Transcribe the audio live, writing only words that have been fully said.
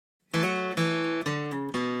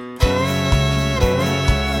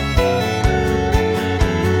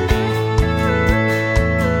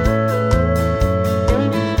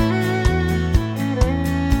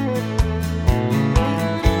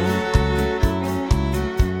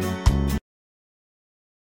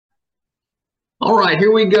All right,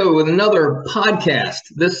 here we go with another podcast.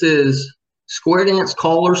 This is Square Dance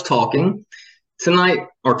Callers Talking. Tonight,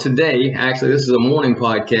 or today, actually, this is a morning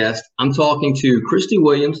podcast. I'm talking to Kristy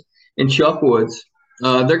Williams and Chuck Woods.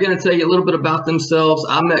 They're going to tell you a little bit about themselves.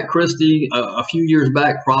 I met Kristy a few years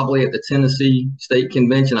back, probably at the Tennessee State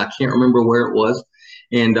Convention. I can't remember where it was.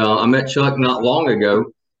 And I met Chuck not long ago.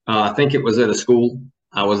 I think it was at a school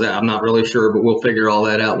I was at. I'm not really sure, but we'll figure all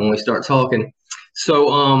that out when we start talking.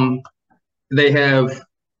 So, they have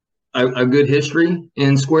a good history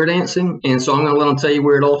in square dancing, and so I'm going to let them tell you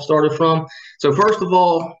where it all started from. So first of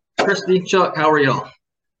all, Kristy, Chuck, how are y'all?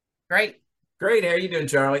 Great. Great. How are you doing,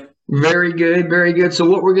 Charlie? Very good, very good. So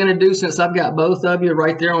what we're going to do, since I've got both of you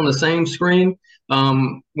right there on the same screen,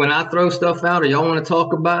 when I throw stuff out or y'all want to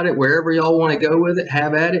talk about it, wherever y'all want to go with it,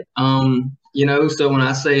 have at it. So when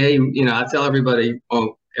I say, hey, I tell everybody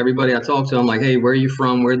I talk to, I'm like, hey, where are you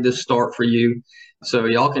from? Where did this start for you? So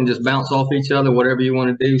y'all can just bounce off each other, whatever you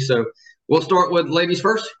want to do. So we'll start with ladies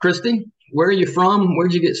first. Kristy, where are you from?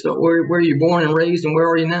 Where'd you get started? Where are you born and raised, and where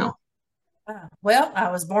are you now? Well,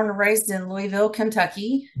 I was born and raised in Louisville,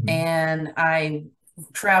 Kentucky, and I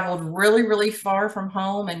traveled really, really far from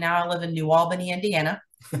home, and now I live in New Albany, Indiana,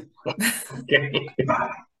 Okay.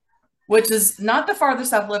 which is not the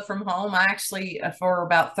farthest I've lived from home. I actually, for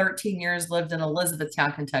about 13 years, lived in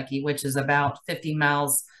Elizabethtown, Kentucky, which is about 50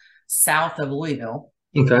 miles south of Louisville.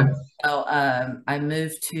 Okay. So I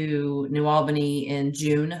moved to New Albany in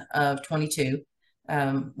June of 22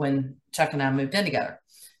 when Chuck and I moved in together.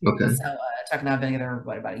 Okay. So Chuck and I have been together,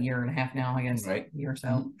 about a year and a half now, I guess, Right. a year or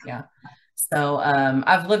so. Yeah. So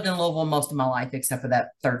I've lived in Louisville most of my life, except for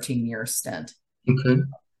that 13-year stint. Okay.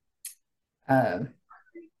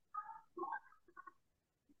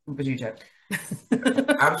 What would you, Chuck?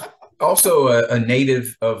 I'm also a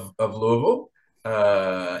native of Louisville,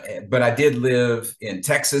 but I did live in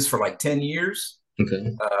Texas for like 10 years.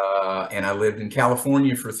 Okay. And I lived in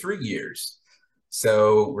California for 3 years.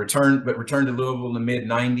 So returned to Louisville in the mid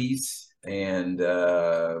 90s. And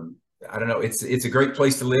I don't know, it's a great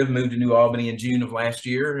place to live. Moved to New Albany in June of last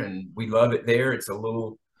year, and we love it there. It's a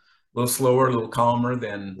little slower, a little calmer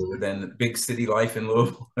than the big city life in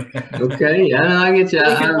Louisville. Okay. Yeah, I get you.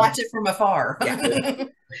 We can watch it from afar. Yeah.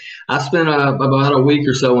 I spent about a week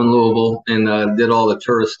or so in Louisville and did all the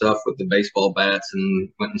tourist stuff with the baseball bats and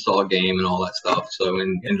went and saw a game and all that stuff. So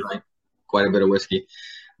and drank quite a bit of whiskey.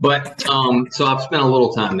 But so I've spent a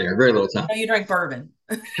little time there, very little time. No, you drank bourbon.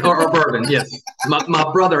 or bourbon, yes.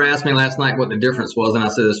 My brother asked me last night what the difference was, and I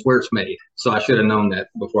said it's where it's made. So I should have known that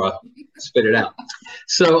before I spit it out.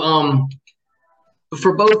 So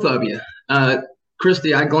for both of you,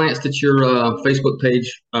 Kristy, I glanced at your Facebook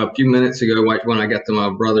page a few minutes ago when I got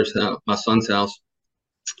to my son's house.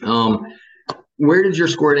 Where did your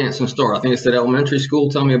square dancing start? I think it's at elementary school.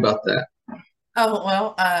 Tell me about that. Oh,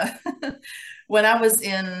 well, when I was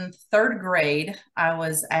in third grade, I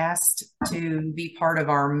was asked to be part of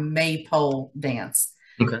our maypole dance.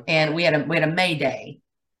 Okay. And we had a May Day,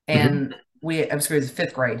 and it was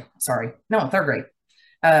fifth grade. Sorry. No, third grade.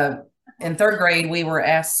 In third grade, we were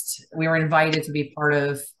invited to be part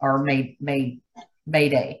of our May Day.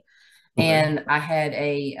 Okay. And I had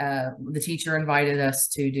the teacher invited us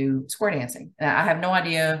to do square dancing. And I have no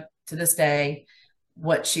idea to this day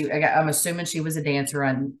I'm assuming she was a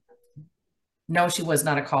dancer. No, she was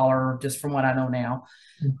not a caller, just from what I know now.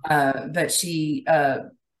 But she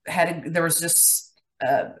there was just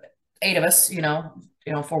 8 of us,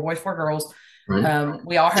 4 boys, 4 girls. Right.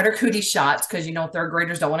 We all had our cootie shots because, third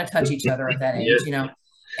graders don't want to touch each other at that age,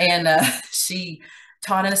 And she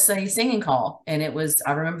taught us a singing call. And it was,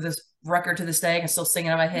 I remember this record to this day. I can still sing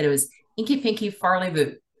it in my head. It was Inky Pinky Farley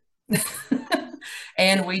Boo.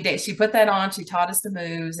 And she put that on. She taught us the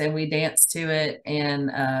moves, and we danced to it. And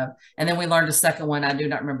then we learned a second one. I do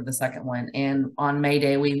not remember the second one. And on May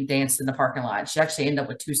Day, we danced in the parking lot. She actually ended up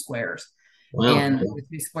with 2 squares. Wow. And the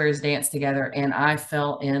 2 squares danced together, and I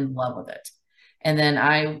fell in love with it. And then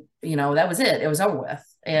that was it. It was over with.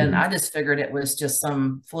 And I just figured it was just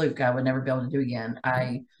some fluke I would never be able to do again.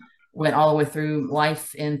 I went all the way through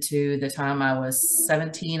life into the time I was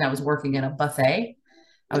 17. I was working in a buffet.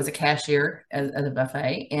 I was a cashier at a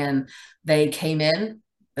buffet, and the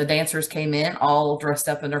dancers came in all dressed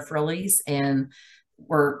up in their frillies and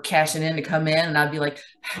were cashing in to come in. And I'd be like,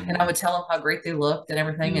 and I would tell them how great they looked and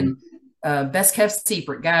everything. And best kept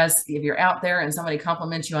secret, guys, if you're out there and somebody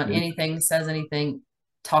compliments you on anything, says anything,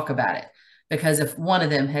 talk about it. Because if one of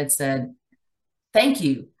them had said, thank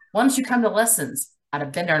you, why don't you come to lessons? I'd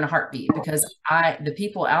have been there in a heartbeat, because the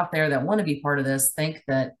people out there that want to be part of this think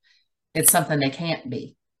that it's something they can't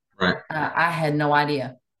be. Right. I had no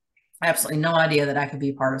idea. absolutely no idea that I could be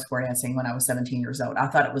a part of square dancing when I was 17 years old. I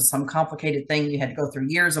thought it was some complicated thing. You had to go through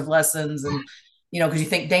years of lessons and, because you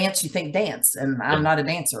think dance, and I'm not a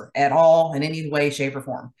dancer at all in any way, shape, or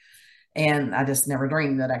form. And I just never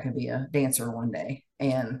dreamed that I could be a dancer one day.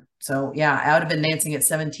 And so, yeah, I would have been dancing at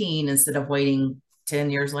 17 instead of waiting 10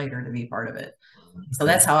 years later to be part of it. So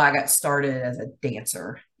that's how I got started as a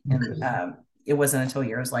dancer. And it wasn't until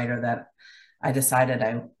years later that I decided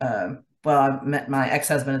I met my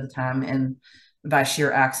ex-husband at the time, and by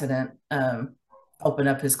sheer accident, opened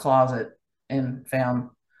up his closet and found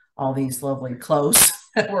all these lovely clothes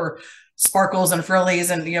that were sparkles and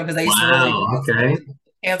frillies, and because they used to really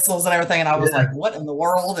cancels and everything. And I was like, what in the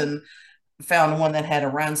world? And found one that had a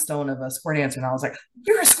rhinestone of a square dancer. And I was like,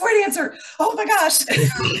 you're a square dancer. Oh my gosh.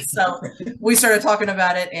 So we started talking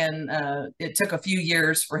about it, and it took a few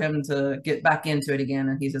years for him to get back into it again.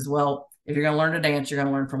 And he says, well, if you're going to learn to dance, you're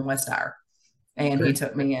going to learn from West Dyer. And he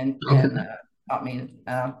took me in and taught me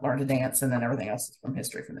learn to dance, and then everything else is from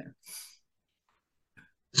history from there.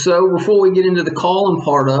 So before we get into the calling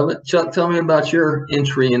part of it, Chuck, tell me about your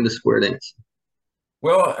entry into square dance.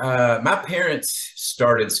 Well, my parents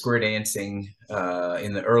started square dancing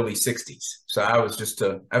in the early 60s. So I was just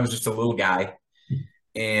a little guy,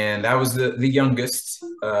 and I was the youngest,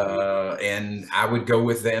 and I would go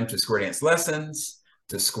with them to square dance lessons,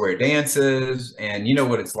 to square dances. And you know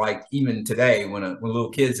what it's like even today when a little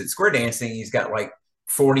kid's at square dancing, he's got like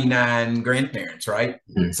 49 grandparents, right?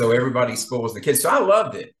 Mm-hmm. So everybody spoils the kids. So I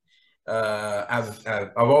loved it.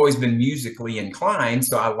 I've always been musically inclined,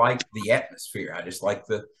 so I liked the atmosphere. I just liked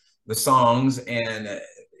the songs, and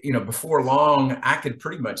before long, I could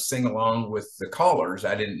pretty much sing along with the callers.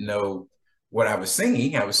 I didn't know what I was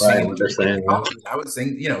singing. I was singing what they're saying. I would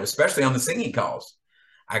sing, especially on the singing calls.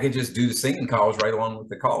 I could just do the singing calls right along with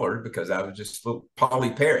the callers because I was just a little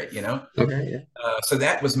Polly Parrot, Okay. Yeah. So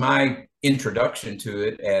that was my introduction to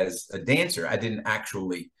it as a dancer. I didn't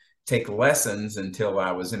actually take lessons until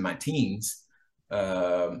I was in my teens.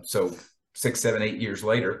 So 6, 7, 8 years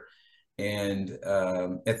later. And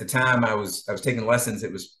at the time I was taking lessons.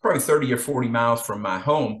 It was probably 30 or 40 miles from my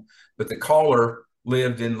home, but the caller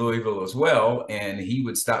lived in Louisville as well. And he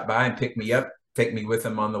would stop by and pick me up, take me with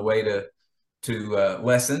him on the way to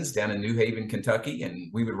lessons down in New Haven, Kentucky.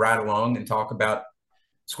 And we would ride along and talk about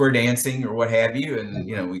square dancing or what have you. And,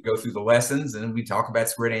 we go through the lessons and we talk about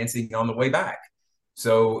square dancing on the way back.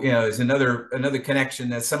 So, there's another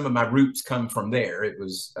connection that some of my roots come from there. It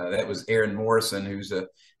was, that was Aaron Morrison, who's a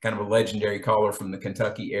kind of a legendary caller from the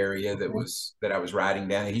Kentucky area that I was riding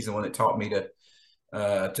down. And he's the one that taught me to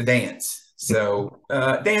dance. So,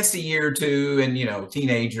 danced a year or two, and,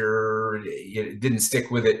 teenager, didn't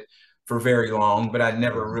stick with it for very long, but I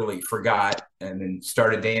never really forgot, and then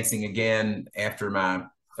started dancing again after my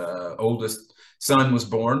oldest son was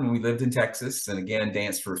born when we lived in Texas, and again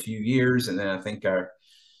danced for a few years. And then I think our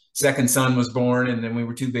second son was born, and then we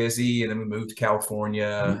were too busy, and then we moved to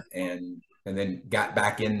California, and then got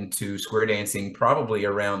back into square dancing probably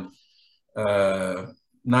around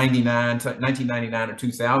 1999 or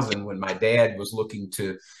 2000, when my dad was looking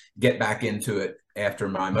to get back into it after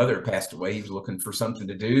my mother passed away. He was looking for something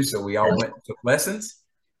to do, so we all went and took lessons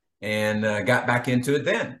and got back into it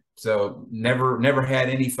then. So never had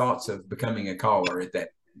any thoughts of becoming a caller at that,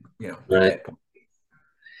 Right. At that point.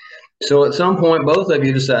 So at some point, both of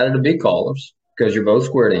you decided to be callers because you're both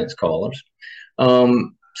square dance callers.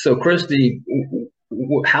 So Kristy,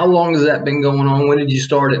 how long has that been going on? When did you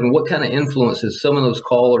start it? And what kind of influences some of those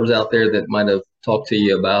callers out there that might have talked to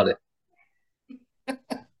you about it?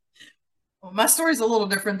 Well, my story is a little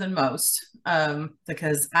different than most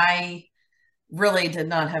because I really did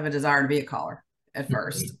not have a desire to be a caller at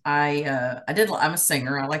first. I'm a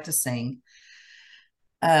singer. I like to sing.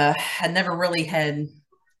 I never really had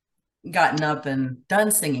gotten up and done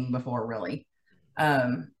singing before, really.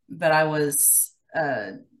 But I was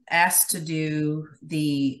asked to do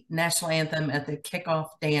the national anthem at the kickoff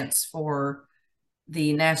dance for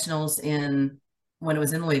the Nationals when it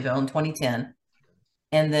was in Louisville in 2010.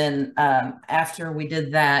 And then after we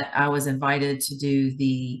did that, I was invited to do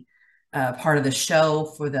the part of the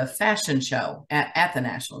show for the fashion show at the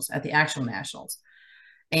Nationals, at the actual Nationals.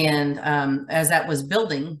 And as that was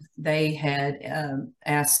building, they had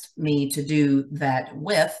asked me to do that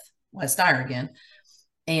with West Dyer again.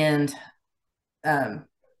 And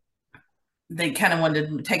they kind of wanted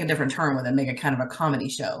to take a different turn with it, make it kind of a comedy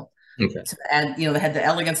show. Okay. And they had the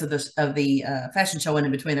elegance of the fashion show, and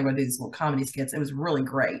in between there were these little comedy skits. It was really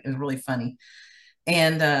great. It was really funny.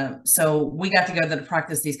 And so we got together to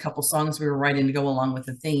practice these couple songs we were writing to go along with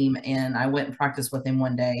the theme. And I went and practiced with him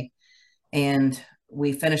one day, and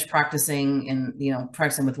we finished practicing, and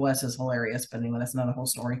practicing with Wes is hilarious, but anyway, that's another whole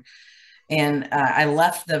story. And I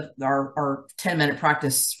left our 10-minute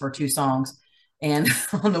practice for 2 songs, and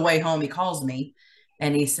on the way home he calls me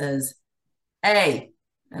and he says, "Hey,"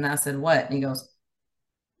 and I said, "What?" And he goes,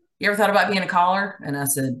 "You ever thought about being a caller?" And I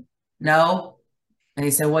said, "No." And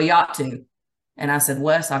he said, "Well, you ought to." And I said,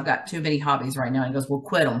 "Wes, I've got too many hobbies right now." And he goes, "Well,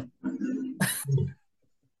 quit them."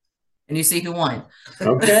 And you see who won.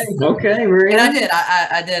 Okay. And I did.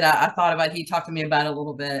 I did. I thought about it. He talked to me about it a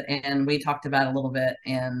little bit, and we talked about it a little bit.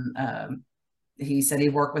 And he said he'd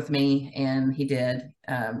work with me, and he did.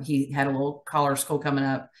 He had a little collar school coming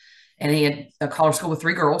up, and he had a collar school with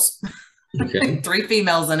 3 girls, Okay. 3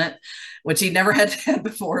 females in it, which he'd never had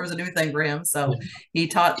before. It was a new thing for him. So he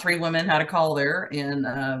taught 3 women how to call there, and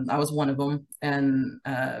I was one of them. And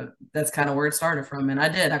that's kind of where it started from. And I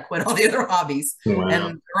did. I quit all the other hobbies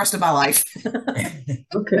and the rest of my life.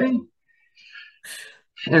 Okay.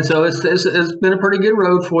 And so it's been a pretty good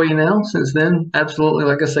road for you now since then. Absolutely.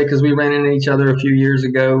 Like I say, because we ran into each other a few years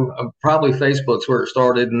ago. Probably Facebook's where it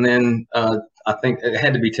started. And then I think it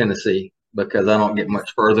had to be Tennessee, because I don't get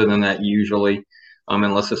much further than that usually,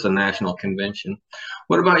 unless it's a national convention.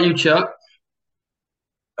 What about you, Chuck?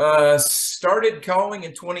 Started calling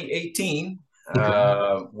in 2018.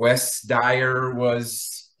 Okay. Wes Dyer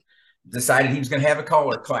decided he was going to have a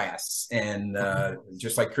caller class. And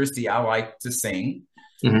just like Kristy, I like to sing,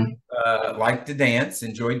 like to dance,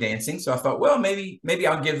 enjoy dancing. So I thought, well, maybe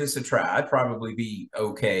I'll give this a try. I'd probably be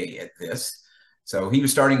okay at this. So he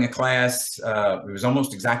was starting a class. It was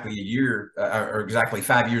almost exactly a year, or exactly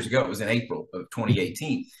 5 years ago. It was in April of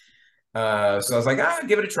 2018. So I was like,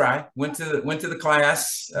 give it a try. Went to the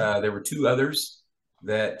class. There were 2 others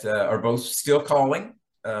that are both still calling,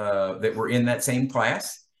 that were in that same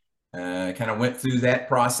class. Kind of went through that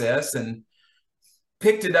process and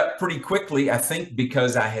picked it up pretty quickly. I think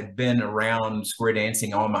because I had been around square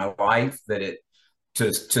dancing all my life, that it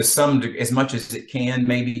to some degree, as much as it can,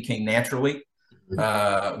 maybe came naturally.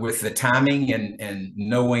 With the timing and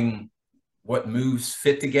knowing what moves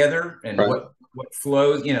fit together and what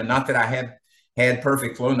flows, not that I have had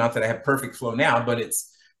perfect flow, not that I have perfect flow now, but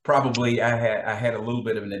it's probably I had a little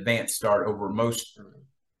bit of an advanced start over most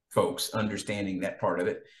folks understanding that part of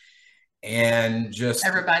it. And just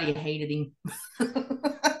everybody hated him.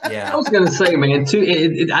 Yeah, I was going to say, man, too,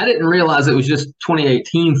 I didn't realize it was just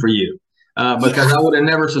 2018 for you, because I would have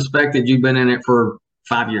never suspected you've been in it for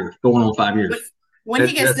 5 years, going on 5 years. When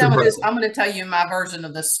he gets done with this, I'm going to tell you my version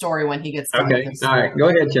of this story when he gets done. Okay, all right, go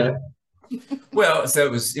ahead, Chuck. Well, so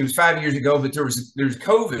it was 5 years ago, but there's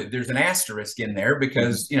COVID. There's an asterisk in there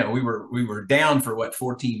because we were down for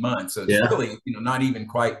 14 months, so it's really not even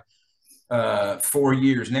quite 4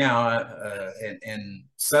 years now, and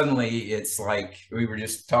suddenly it's like we were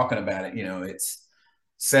just talking about it. It's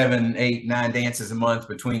 7, 8, 9 dances a month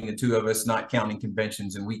between the 2 of us, not counting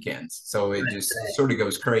conventions and weekends. So it just sort of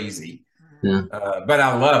goes crazy. Yeah. But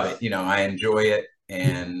I love it. I enjoy it,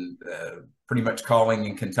 and pretty much calling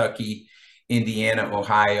in Kentucky, Indiana,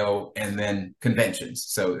 Ohio, and then conventions.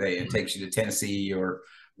 So it takes you to Tennessee or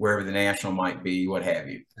wherever the national might be, what have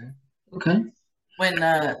you. Okay.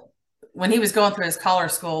 When he was going through his collar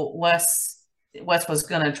school, Wes was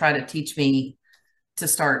going to try to teach me to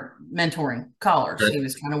start mentoring callers. Right. He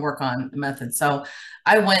was trying to work on the method. So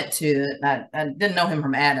I went to that. I didn't know him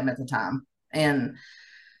from Adam at the time. And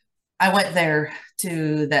I went there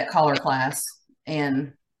to that collar class,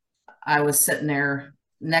 and I was sitting there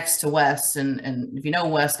next to Wes. And if you know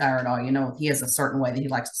Wes Dyer at all, he has a certain way that he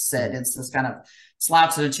likes to sit. It's this kind of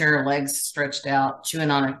slouch in a chair, legs stretched out, chewing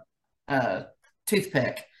on a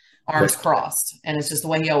toothpick, arms crossed. And it's just the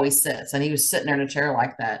way he always sits. And he was sitting there in a chair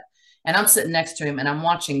like that. And I'm sitting next to him, and I'm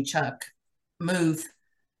watching Chuck move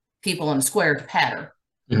people in a square to patter.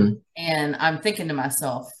 Mm-hmm. And I'm thinking to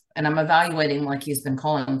myself, and I'm evaluating like he's been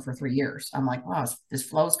calling for 3 years. I'm like, wow, his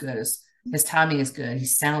flow's good. His timing is good. He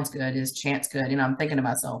sounds good. His chant's good. I'm thinking to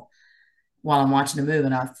myself while I'm watching him move,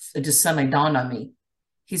 and it just suddenly dawned on me.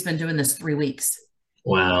 He's been doing this 3 weeks.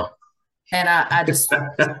 Wow. And I just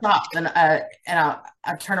stopped, and I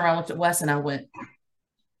turned around, looked at Wes, and I went,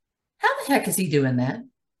 how the heck is he doing that?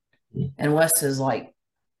 And Wes is like,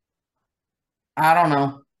 I don't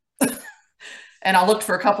know. And I looked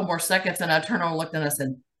for a couple more seconds, and I turned around and looked, and I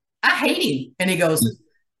said, I hate him. And he goes,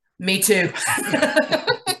 me too.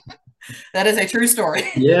 That is a true story.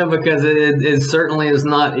 Yeah, because it certainly is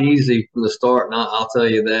not easy from the start. And I'll tell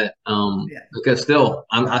you that, because still,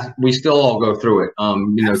 we still all go through it,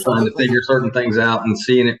 trying to figure certain things out and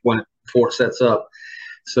seeing it before it sets up.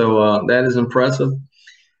 So that is impressive.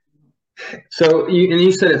 So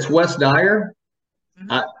you said it's Wes Dyer.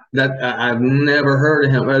 Mm-hmm. I've never heard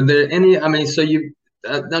of him. Are there any? I mean, so you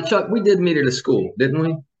now, Chuck, we did meet at a school, didn't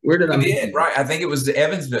we? Where did I We meet did, you? right? I think it was the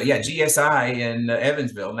Evansville. Yeah, GSI in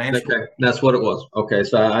Evansville, Nashville. Okay, that's what it was. Okay,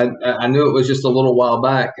 so I knew it was just a little while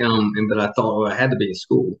back, and but I thought, well, it had to be a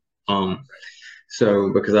school.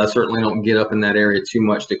 So because I certainly don't get up in that area too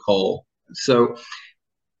much to call. So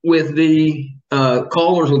with the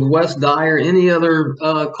callers with Wes Dyer, any other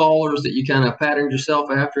callers that you kind of patterned yourself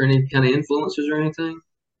after, any kind of influences or anything?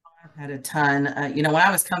 I've had a ton. You know, when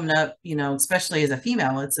I was coming up, you know, especially as a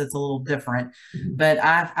female, it's a little different. But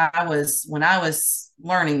I was when I was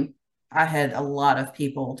learning, I had a lot of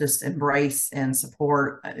people just embrace and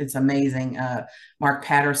support. It's amazing. Mark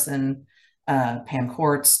Patterson, Pam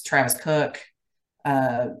Courts, Travis Cook.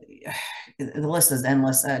 The list is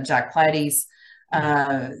endless. Jack Platties.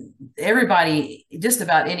 Everybody, just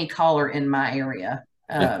about any caller in my area,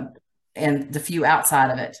 and the few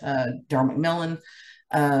outside of it. Daryl McMillan.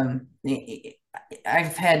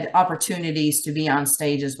 I've had opportunities to be on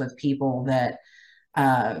stages with people that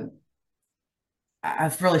I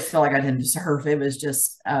really feel like I didn't deserve. It was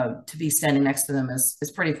just to be standing next to them is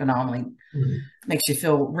pretty phenomenal. Mm-hmm. Makes you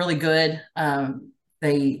feel really good.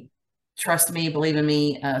 They trust me, believe in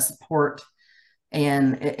me, support,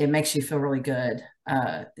 and it makes you feel really good.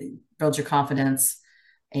 Builds your confidence,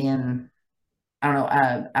 and I don't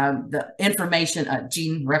know, the information,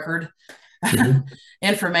 gene record. Mm-hmm.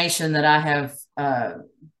 Information that I have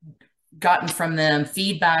gotten from them,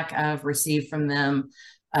 feedback I've received from them,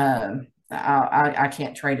 I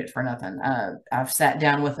can't trade it for nothing. I've sat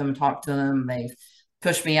down with them, talked to them. They've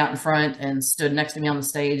pushed me out in front and stood next to me on the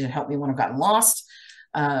stage and helped me when I've gotten lost,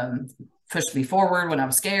 pushed me forward when I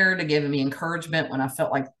was scared, and given me encouragement when I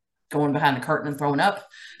felt like going behind the curtain and throwing up.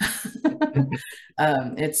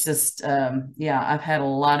 It's just, yeah, I've had a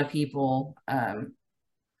lot of people,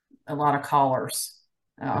 a lot of callers,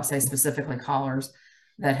 I'll say specifically callers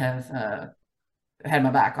that have had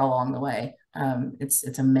my back all along the way.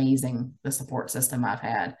 It's amazing, the support system I've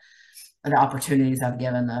had, and the opportunities I've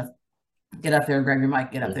given to get up there, grab your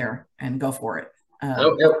mic, get up there and go for it.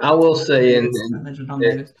 I will say,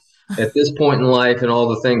 at this point in life and all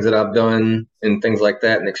the things that I've done and things like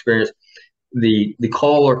that and experience, the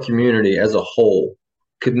caller community as a whole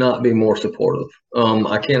could not be more supportive.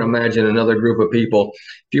 I can't imagine another group of people.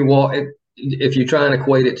 If you try and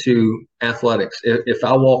equate it to athletics, if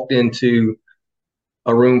I walked into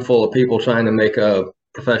a room full of people trying to make a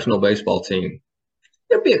professional baseball team,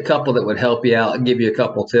 there'd be a couple that would help you out and give you a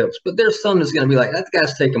couple tips, but there's some that's going to be like, that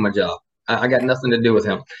guy's taking my job. I got nothing to do with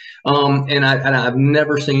him. And I've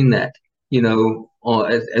never seen that, you know,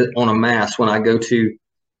 on a mass when I go to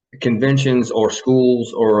conventions or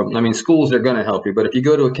schools, or I mean, schools, they're going to help you, but if you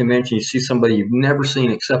go to a convention, you see somebody you've never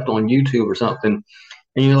seen except on YouTube or something,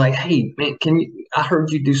 and you're like, hey man, I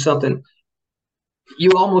heard you do something.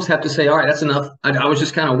 You almost have to say, all right, that's enough. I was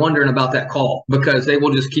just kind of wondering about that call, because they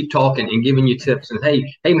will just keep talking and giving you tips, and hey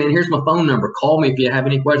man, here's my phone number, call me if you have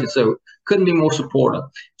any questions. So couldn't be more supportive.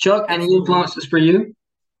 Chuck, any influences for you?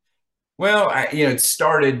 Well, it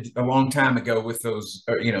started a long time ago with those,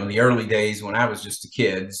 in the early days when I was just a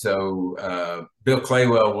kid. So Bill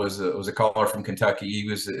Claywell was a caller from Kentucky.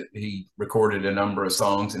 He recorded a number of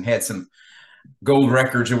songs and had some gold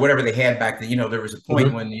records or whatever they had back then. There was a point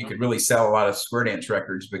mm-hmm. when you could really sell a lot of square dance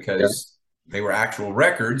records because they were actual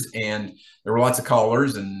records, and there were lots of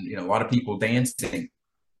callers and a lot of people dancing.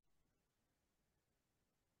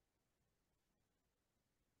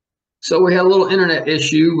 So we had a little internet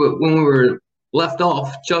issue, but when we were left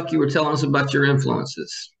off, Chuck, you were telling us about your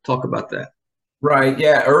influences. Talk about that. Right.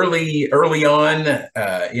 Yeah. Early on,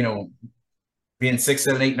 being 6,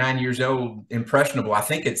 7, 8, 9 years old, impressionable. I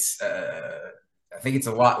think it's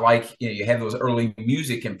a lot like, you have those early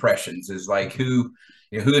music impressions, is like who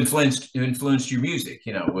influenced your music?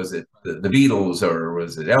 Was it the Beatles, or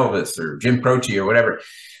was it Elvis or Jim Croce or whatever?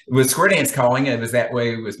 With square dance calling, it was that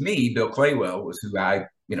way with me. Bill Claywell was who I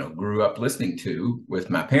grew up listening to with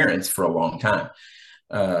my parents for a long time.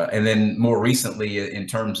 And then more recently, in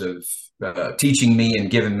terms of teaching me and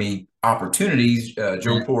giving me opportunities,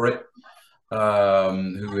 Joe Porritt,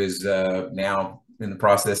 who is now in the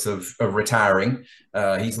process of retiring.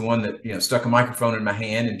 He's the one that, stuck a microphone in my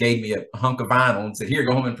hand and gave me a hunk of vinyl and said, here,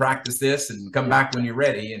 go home and practice this and come back when you're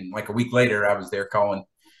ready. And like a week later, I was there calling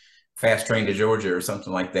Fast Train to Georgia or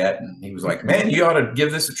something like that. And he was like, man, you ought to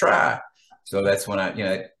give this a try. So that's when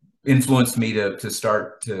it influenced me to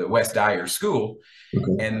start Wes Dyer School.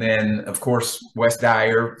 Okay. And then, of course, Wes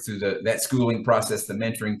Dyer, through that schooling process, the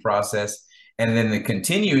mentoring process, and then the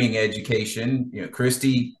continuing education,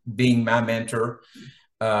 Kristy being my mentor,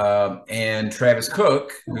 and Travis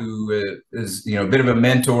Cook, who is a bit of a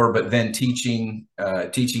mentor, but then teaching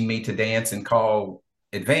me to dance and call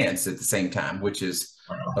advance at the same time, which is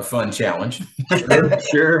a fun challenge.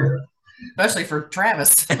 Sure. Especially for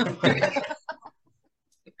Travis.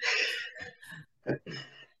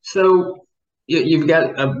 So you've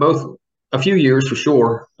got both a few years for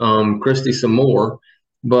sure, Kristy some more,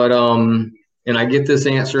 but and I get this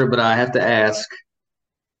answer, but I have to ask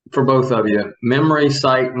for both of you: memory,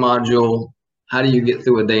 sight, module. How do you get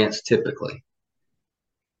through a dance typically?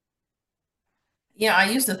 Yeah, I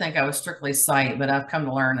used to think I was strictly sight, but I've come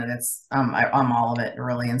to learn that I'm all of it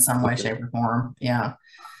really in some way, shape, or form. Yeah,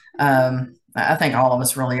 I think all of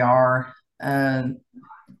us really are.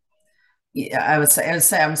 Yeah, I would say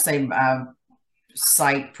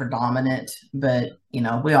sight predominant, but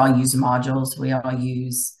we all use modules, we all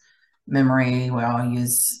use memory, we all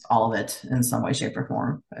use all of it in some way, shape, or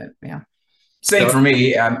form. But yeah, same for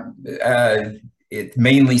me. It's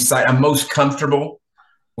mainly sight. I'm most comfortable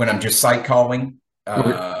when I'm just sight calling.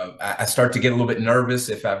 I start to get a little bit nervous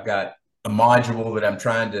if I've got a module that I'm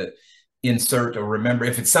trying to insert or remember,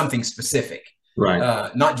 if it's something specific,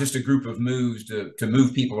 right? Not just a group of moves to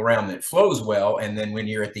move people around that flows well. And then when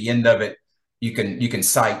you're at the end of it, you can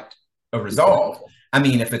cite a resolve. I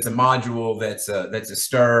mean, if it's a module that's a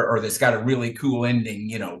stir or that's got a really cool ending,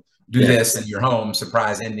 do this and you're home,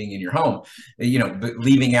 surprise ending in your home, but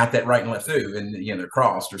leaving out that right and left through and they're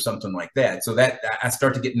crossed or something like that. So that I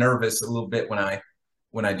start to get nervous a little bit when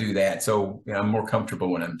I do that. So I'm more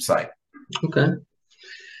comfortable when I'm sight. Okay.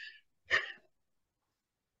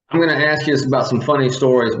 I'm going to ask you about some funny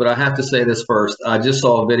stories, but I have to say this first. I just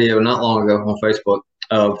saw a video not long ago on Facebook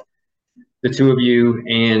of the two of you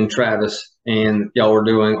and Travis, and y'all were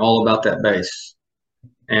doing All About That Bass.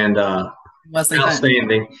 And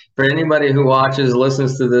outstanding. For anybody who watches,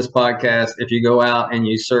 listens to this podcast, if you go out and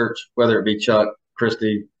you search, whether it be Chuck,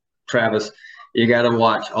 Kristy, Travis, you got to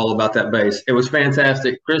watch All About That Bass. It was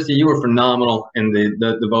fantastic. Kristy, you were phenomenal in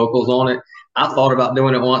the vocals on it. I thought about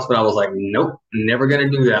doing it once, but I was like, nope, never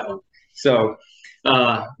going to do that one. So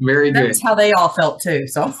very good. That's how they all felt too.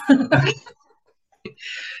 So,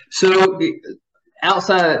 so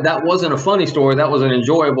outside, that wasn't a funny story. That was an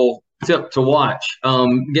enjoyable tip to watch.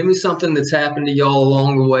 Give me something that's happened to y'all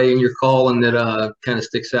along the way in your calling that kind of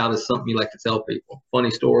sticks out as something you like to tell people.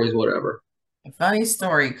 Funny stories, whatever. A funny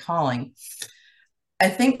story calling. I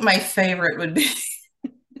think my favorite would be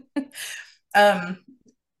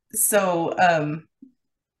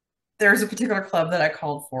there's a particular club that I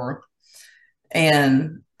called for,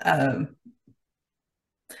 and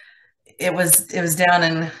it was down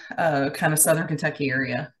in kind of Southern Kentucky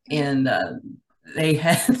area, and they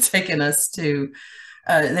had taken us to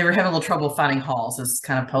they were having a little trouble finding halls. This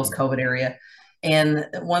kind of post-COVID area, and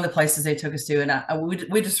one of the places they took us to, and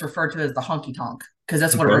we just refer to it as the honky tonk because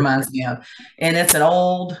that's what it reminds me of. And it's an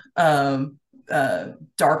old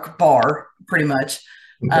dark bar, pretty much.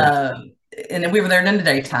 And then we were there in the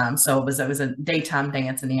daytime, so it was a daytime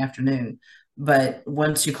dance in the afternoon. But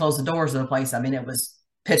once you close the doors of the place, I mean, it was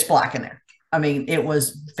pitch black in there. I mean, it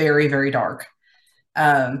was very, very dark,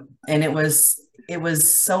 and it was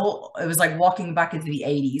like walking back into the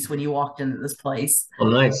 80s when you walked into this place. Oh,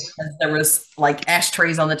 nice. There was like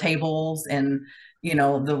ashtrays on the tables and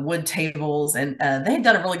the wood tables, and they had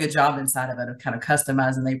done a really good job inside of it of kind of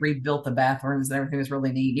customizing. They rebuilt the bathrooms and everything was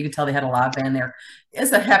really neat. You could tell they had a live band there.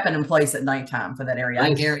 It's a happening place at nighttime for that area.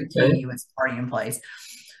 Nice. I guarantee you it's a partying place.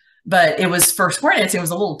 But it was for square dancing. It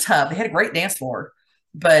was a little tough. They had a great dance floor,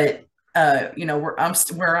 but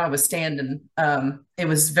where I was standing, it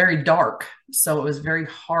was very dark, so it was very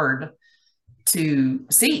hard to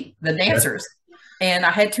see the dancers. And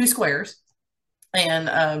I had two squares.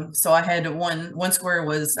 And so I had one square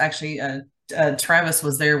was actually Travis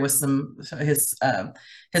was there with his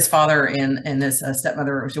father and his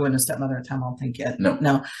stepmother. She wasn't a stepmother at the time, I don't think yet.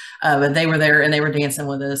 No. But they were there and they were dancing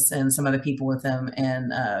with us and some other people with them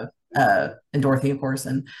and Dorothy, of course.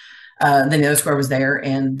 And then the other square was there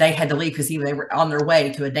and they had to leave because they were on their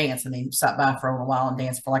way to a dance and they stopped by for a little while and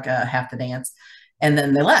danced for like a half the dance. And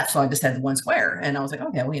then they left. So I just had one square and I was like,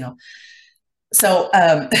 okay, well, So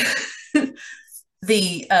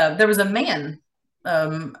there was a man,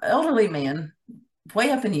 elderly man,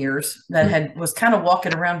 way up in years that was kind of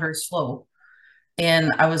walking around very slow,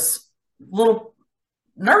 and I was a little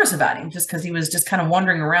nervous about him just because he was just kind of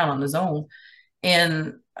wandering around on his own,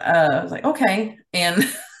 and I was like, okay. And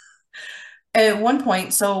at one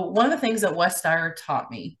point, so one of the things that Wes Dyer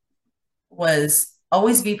taught me was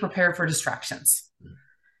always be prepared for distractions,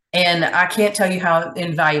 and I can't tell you how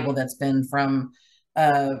invaluable that's been from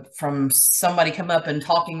from somebody come up and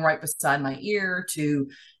talking right beside my ear to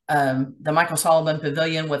the Michael Sullivan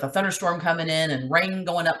Pavilion with a thunderstorm coming in and rain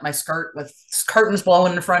going up my skirt with curtains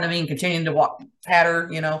blowing in front of me and continuing to walk patter,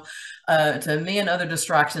 to me and other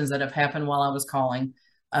distractions that have happened while I was calling.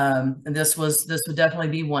 And this would definitely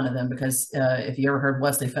be one of them, because if you ever heard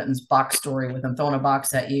Wesley Fenton's box story with him throwing a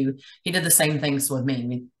box at you, he did the same things with me.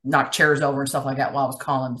 We knocked chairs over and stuff like that while I was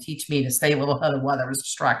calling to teach me to stay a little ahead of while there was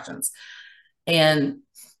distractions. And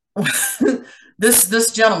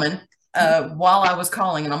this gentleman, while I was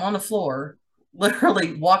calling and I'm on the floor,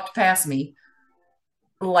 literally walked past me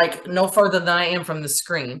like no further than I am from the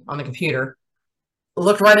screen on the computer,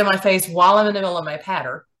 looked right in my face while I'm in the middle of my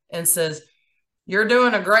patter and says, "You're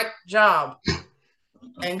doing a great job."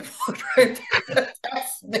 And walked right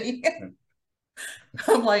past me.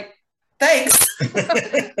 I'm like, "Thanks."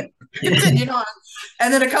 Continue on.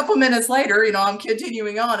 And then a couple minutes later, I'm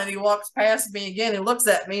continuing on, and he walks past me again and looks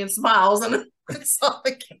at me and smiles, and it's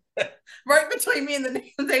like right between me and the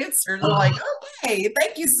dancers. I'm like, "Okay,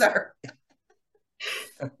 thank you, sir."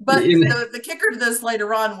 But the kicker to this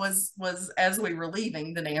later on was as we were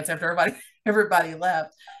leaving the dance after everybody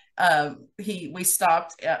left, we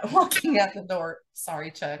stopped walking out the door.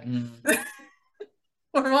 Sorry, Chuck.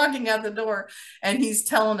 We're walking out the door, and he's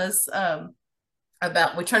telling us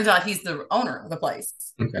we turns out he's the owner of the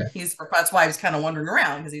place. Okay. That's why he was kind of wandering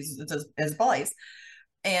around, because it's his place.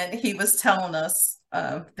 And he was telling us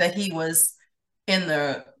that he was in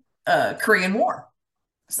the Korean War.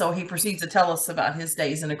 So he proceeds to tell us about his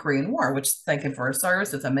days in the Korean War, which, thank him for his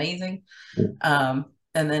service. It's amazing. And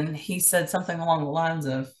then he said something along the lines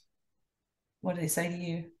of, what did he say to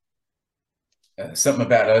you? Something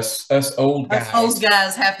about us old guys. Us old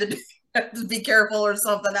guys have to be careful or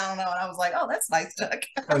something. I don't know. And I was like, "Oh, that's nice, Chuck."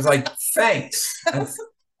 I was like, "Thanks."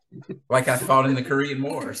 Like I fought in the Korean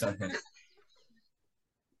War or something.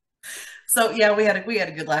 So yeah, we had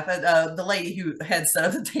a good laugh. The lady who had set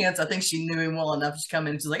up the dance, I think she knew him well enough to come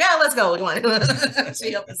in. She's like, let's go.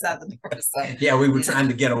 She helped us out the door. So, yeah, we were trying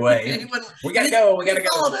to get away. We gotta go. We gotta go.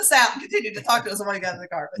 Followed us out and continued to talk to us when we got in the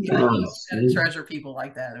car. But and treasure people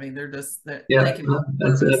like that. I mean, they're just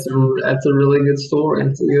that's a really good story.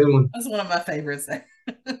 That's a good one. That's one of my favorites.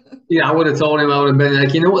 Yeah, I would have told him. I would have been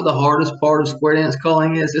like, what the hardest part of square dance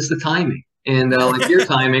calling is? It's the timing, and like your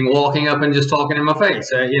timing, walking up and just talking in my face.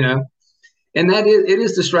 And it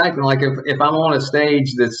is distracting. Like if I'm on a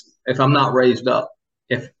stage if I'm not raised up,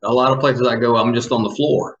 if a lot of places I go, I'm just on the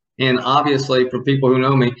floor. And obviously for people who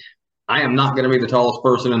know me, I am not going to be the tallest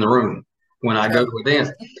person in the room when I go to a dance.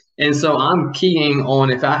 And so I'm keying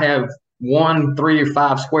on, if I have 1, 3, or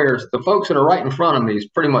 5 squares, the folks that are right in front of me is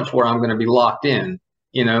pretty much where I'm going to be locked in,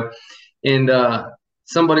 and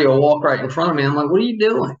somebody will walk right in front of me. I'm like, "What are you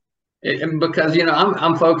doing?" And because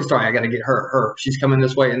I'm focused. All right, I got to get her. She's coming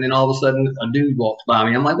this way, and then all of a sudden a dude walks by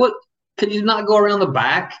me. I'm like, "What? Could you not go around the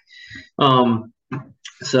back?"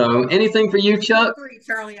 So anything for you, Chuck? I agree,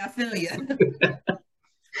 Charlie, I feel you.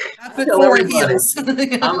 I put 4 heels.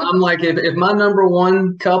 I'm like, if my number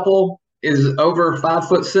one couple is over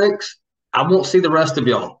 5'6", I won't see the rest of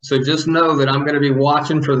y'all. So just know that I'm going to be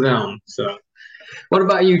watching for them. So, what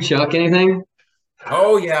about you, Chuck? Anything?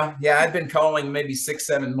 Oh yeah. I've been calling maybe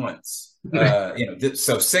 6-7 months.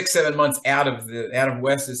 So 6-7 months out of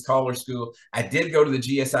Wes's caller school. I did go to the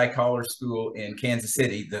GSI caller school in Kansas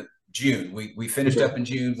City. June. We finished up in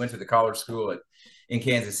June. Went to the caller school in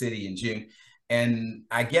Kansas City in June, and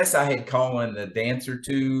I guess I had called a dance or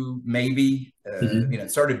two, maybe.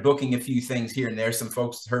 Started booking a few things here and there. Some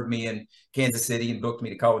folks heard me in Kansas City and booked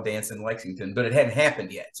me to call a dance in Lexington, but it hadn't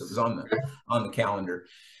happened yet, so it was on the calendar.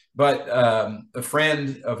 But a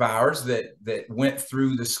friend of ours that went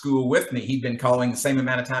through the school with me, he'd been calling the same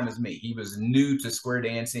amount of time as me. He was new to square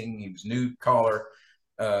dancing. He was new caller,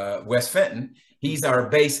 Wes Fenton. He's our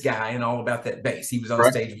bass guy and all about that bass. He was on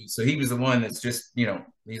stage. So he was the one that's just,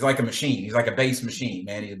 he's like a machine. He's like a bass machine,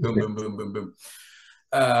 man. He's boom, boom, boom, boom,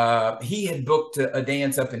 boom. He had booked a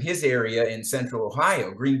dance up in his area in Central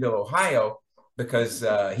Ohio, Greenville, Ohio, because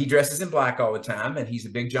he dresses in black all the time, and he's a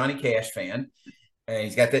big Johnny Cash fan. And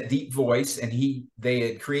he's got that deep voice, and they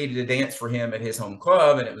had created a dance for him at his home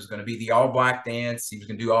club, and it was going to be the all black dance. He was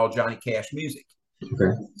going to do all Johnny Cash music.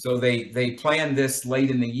 Okay. So they planned this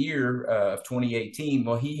late in the year of 2018.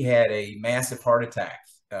 Well, he had a massive heart attack,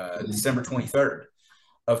 December 23rd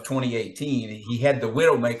of 2018. He had the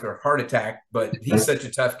Widowmaker heart attack, but he's such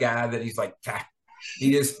a tough guy that he's like,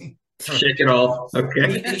 he just shake it off.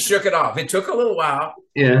 Okay. He shook it off. It took a little while.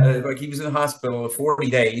 Yeah. Like he was in the hospital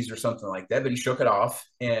 40 days or something like that, but he shook it off.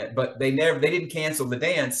 But they didn't cancel the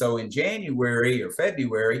dance. So in January or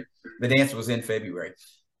February, the dance was in February.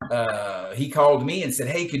 he called me and said,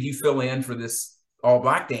 "Hey, could you fill in for this all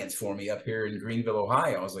black dance for me up here in Greenville,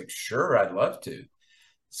 Ohio?" I was like, "Sure, I'd love to."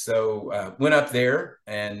 So went up there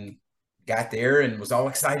and got there and was all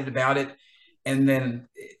excited about it. And then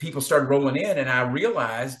people started rolling in, and I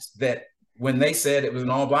realized that when they said it was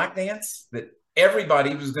an all black dance, that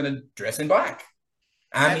everybody was going to dress in black.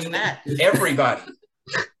 I mean, everybody.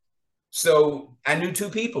 So I knew two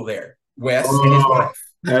people there, Wes and his wife.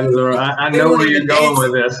 That is I know where you're going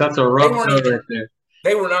with this. That's a rough note right there.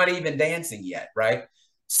 They were not even dancing yet, right?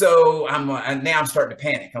 So now I'm starting to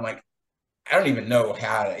panic. I'm like, I don't even know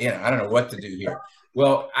how to, I don't know what to do here.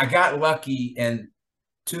 Well, I got lucky, and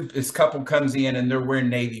this couple comes in and they're wearing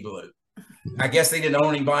navy blue. I guess they didn't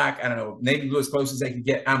own any black. I don't know. Navy blue as close as they could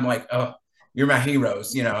get. I'm like, oh, you're my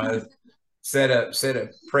heroes. I said a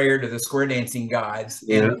prayer to the square dancing gods.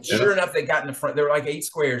 And sure enough, they got in the front. There were like 8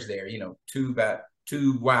 squares there,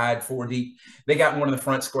 two wide, 4 deep. They got one of the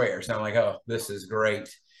front squares. And I'm like, oh, this is great.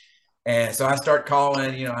 And so I start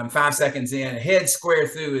calling, I'm 5 seconds in, head square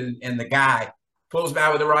through, and the guy pulls by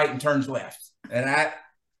with the right and turns left.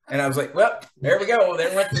 And I was like, well, there we go.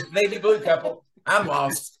 There went the navy blue couple. I'm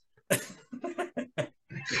lost.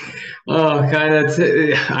 Oh, God,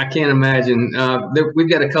 I can't imagine. We've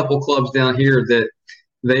got a couple clubs down here that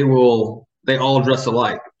they all dress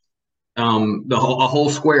alike, a whole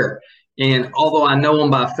square. And although I know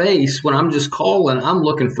them by face, when I'm just calling, I'm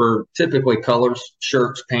looking for typically colors,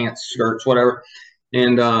 shirts, pants, skirts, whatever.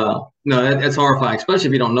 And no, that's horrifying, especially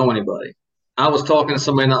if you don't know anybody. I was talking to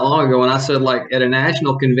somebody not long ago, and I said, like, at a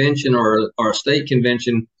national convention or a state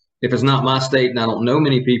convention, if it's not my state and I don't know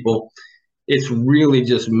many people, it's really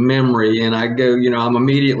just memory. And I go, I'm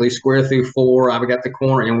immediately square through 4. I've got the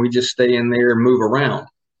corner, and we just stay in there and move around.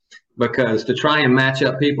 Because to try and match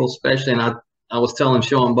up people, especially, and I was telling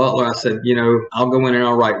Sean Butler, I said, I'll go in and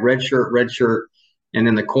I'll write red shirt, and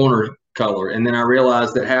then the corner color. And then I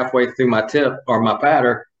realized that halfway through my tip or my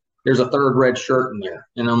pattern, there's a third red shirt in there.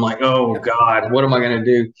 And I'm like, oh, God, what am I going to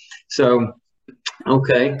do? So,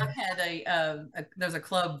 okay. I had there's a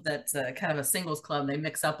club that's kind of a singles club. They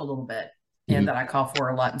mix up a little bit, and that I call for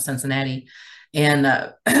a lot in Cincinnati. And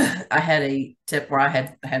I had a tip where I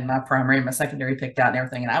had my primary and my secondary picked out and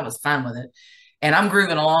everything, and I was fine with it. And I'm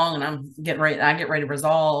grooving along, and I'm getting ready. I get ready to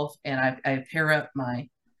resolve, and I pair up my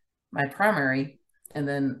primary, and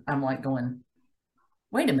then I'm like going,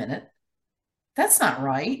 wait a minute, that's not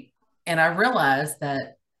right. And I realized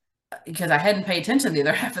that because I hadn't paid attention to the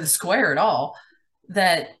other half of the square at all,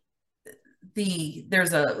 that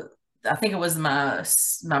I think it was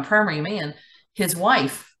my primary man, his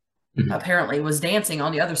wife apparently was dancing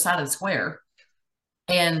on the other side of the square,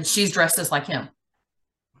 and she's dressed just like him,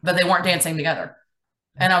 but they weren't dancing together.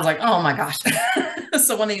 And I was like, oh my gosh.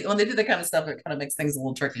 So when they do that kind of stuff, it kind of makes things a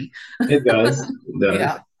little tricky. It does.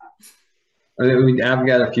 Yeah. I've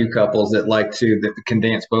got a few couples that can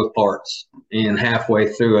dance both parts, and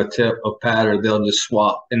halfway through a tip of pattern, they'll just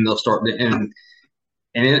swap and they'll start and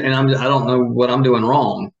I don't know what I'm doing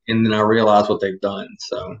wrong, and then I realize what they've done.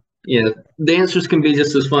 So yeah, dancers can be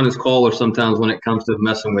just as fun as callers sometimes when it comes to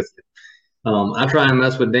messing with you. I try and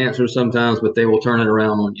mess with dancers sometimes, but they will turn it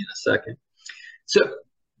around on you in a second. So,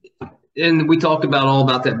 and we talked all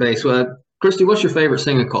about that bass. Kristy, what's your favorite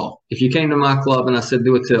singing call? If you came to my club and I said,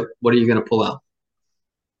 do a tip, what are you going to pull out?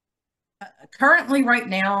 Currently right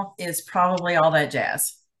now is probably All That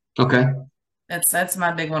Jazz. Okay. That's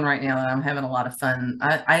my big one right now that I'm having a lot of fun.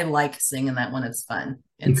 I like singing that one. It's fun.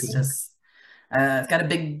 It's just, it's got a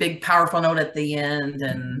big, powerful note at the end,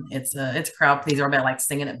 and it's a crowd pleaser. Everybody likes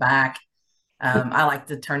singing it back. I like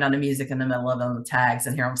to turn down the music in the middle of them tags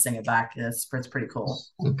and hear them sing it back. It's pretty cool.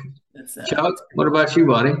 Okay. Chuck, what about you,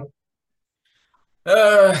 buddy?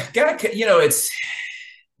 It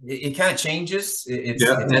kind of changes. It's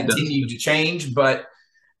continued to change, but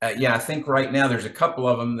I think right now there's a couple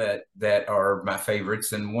of them that are my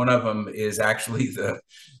favorites, and one of them is actually the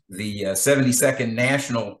 72nd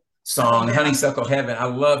national song, Honeysuckle Heaven. I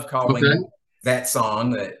love calling that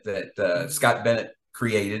song that Scott Bennett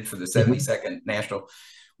created for the 72nd national.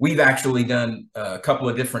 We've actually done a couple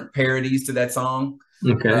of different parodies to that song.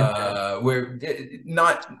 Okay. We're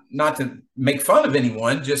not to make fun of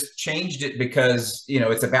anyone, just changed it because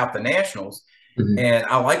it's about the nationals, and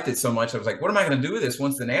I liked it so much. I was like, what am I going to do with this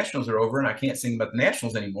once the nationals are over and I can't sing about the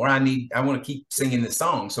nationals anymore? I want to keep singing this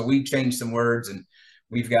song. So we changed some words, and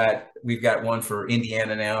we've got one for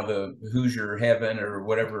Indiana now, the Hoosier Heaven or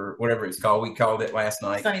whatever it's called. We called it last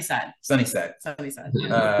night Sunnyside.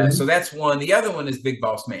 So that's one. The other one is Big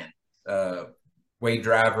Boss Man. Wade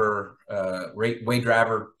Driver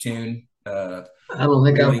tune. I don't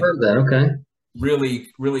think I've heard that. Okay.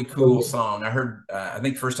 really, really cool song. I heard, I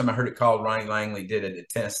think first time I heard it called, Ronnie Langley did it at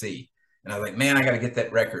Tennessee. And I was like, man, I got to get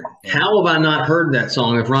that record. And how have I not heard that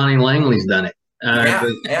song if Ronnie Langley's done it? yeah.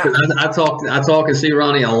 I talk and see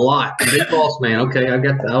Ronnie a lot. Big Boss Man. Okay,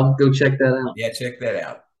 I'll go check that out. Yeah, check that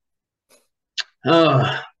out.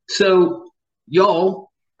 So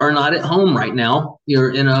y'all are not at home right now.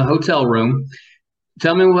 You're in a hotel room.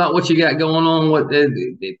 Tell me about what you got going on. What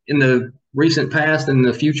in the recent past and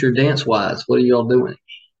the future dance wise? What are y'all doing?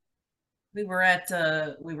 We were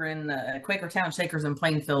in Quaker Town Shakers in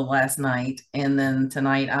Plainfield last night, and then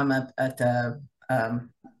tonight I'm up at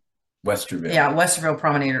Westerville. Yeah, Westerville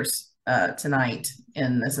Promenaders tonight,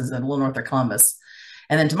 and this is a little north of Columbus.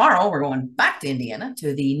 And then tomorrow we're going back to Indiana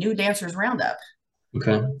to the New Dancers Roundup.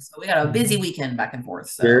 Okay. So we got a busy weekend back and forth.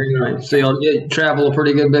 So. Very nice. So y'all travel a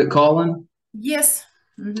pretty good bit calling? Yes.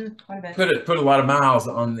 Quite a bit. Put a lot of miles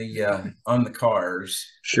on the cars.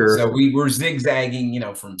 Sure. So we were zigzagging,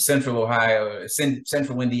 from Central Ohio,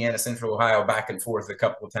 Central Indiana, Central Ohio, back and forth a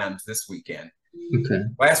couple of times this weekend. Okay.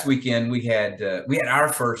 Last weekend we had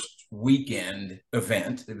our first weekend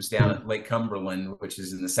event. It was down at Lake Cumberland, which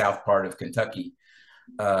is in the south part of Kentucky.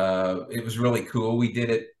 It was really cool. We did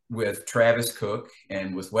it with Travis Cook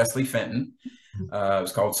and with Wesley Fenton. It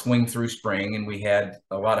was called Swing Through Spring, and we had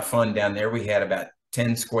a lot of fun down there. We had about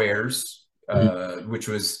 10 squares, which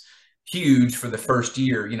was huge for the first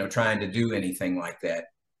year, trying to do anything like that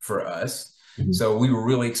for us. So we were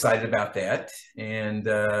really excited about that. And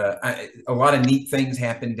a lot of neat things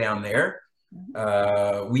happened down there.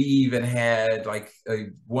 We even had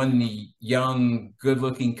one young,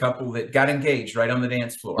 good-looking couple that got engaged right on the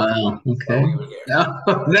dance floor. Wow. Okay. We were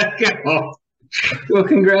there. Well,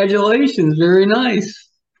 congratulations. Very nice.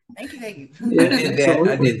 Thank you. Yeah,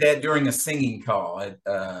 I did that during a singing call.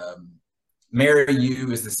 Marry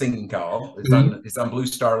You is the singing call. It's on Blue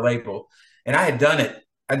Star label. And I had done it.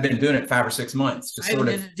 I'd been doing it 5 or 6 months. I did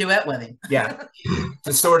a duet with him. Yeah.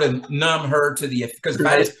 To sort of numb her to because if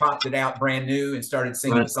I just popped it out brand new and started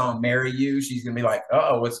singing the song Marry You, she's going to be like,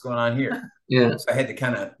 oh, what's going on here? Yeah. So I had to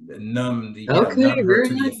kind of numb her to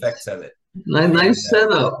the effects of it. Nice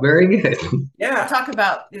setup. Very good. Yeah. Talk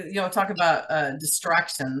about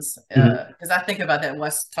distractions, because I think about that.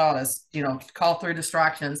 Wes taught us, call through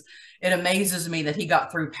distractions. It amazes me that he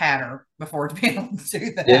got through patter before to be able to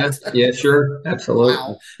do that. Yeah, sure. Absolutely.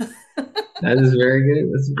 Wow. That is very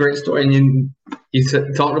good. That's a great story. And you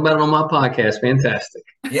talked about it on my podcast. Fantastic.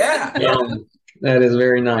 Yeah. That is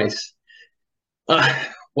very nice.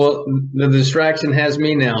 Well, the distraction has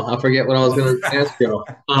me now. I forget what I was going to ask y'all.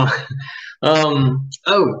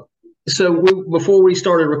 So before we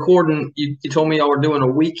started recording, you told me y'all were doing a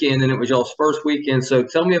weekend, and it was y'all's first weekend. So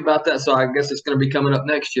tell me about that. So I guess it's going to be coming up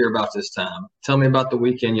next year about this time. Tell me about the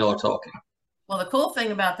weekend y'all are talking. Well, the cool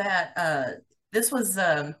thing about that, this was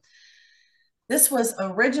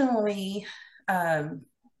originally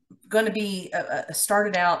going to be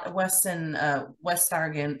started out. Wes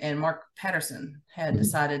Stargan and Mark Patterson had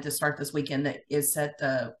decided to start this weekend that is at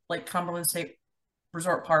Lake Cumberland State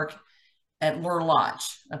Resort Park at Lure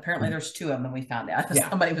Lodge. Apparently there's 2 of them, we found out. Yeah.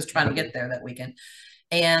 Somebody was trying to get there that weekend.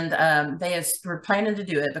 And they were planning to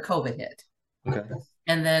do it, the COVID hit. Okay.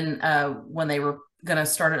 And then when they were going to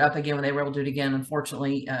start it up again, when they were able to do it again,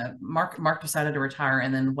 unfortunately, Mark decided to retire,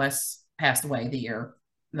 and then Wes passed away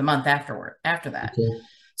the month after that. Okay.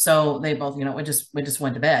 So they both, we just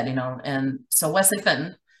went to bed, and so Wesley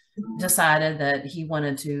Fenton decided that he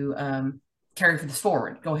wanted to carry this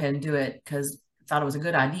forward, go ahead and do it, because thought it was a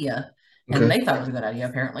good idea. And they thought it was a good idea,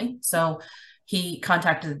 apparently. So he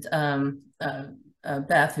contacted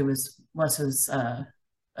Beth, who was Wes's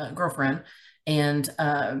girlfriend, and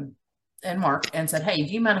Mark, and said, "Hey,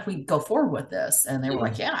 do you mind if we go forward with this?" And they were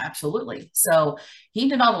like, "Yeah, absolutely." So he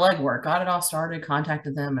did all the legwork, got it all started,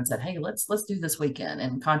 contacted them, and said, "Hey, let's do this weekend."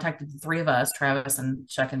 And contacted the 3 of us, Travis and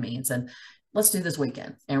Chuck and me, and said, "Let's do this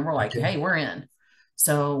weekend." And we're like, "Hey, we're in."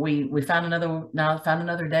 So we found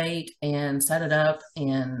another date and set it up,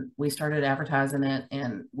 and we started advertising it,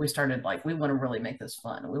 and we started we want to really make this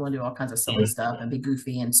fun. We want to do all kinds of silly stuff and be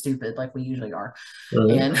goofy and stupid like we usually are.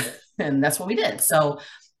 And that's what we did. So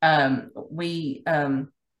we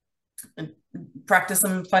practiced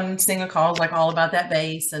some fun singing calls, like All About That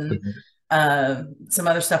Bass, and some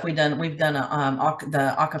other stuff we've done. We've done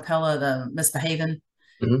the acapella, the Misbehavin'.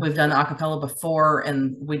 We've done acapella before,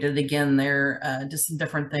 and we did it again there. Just some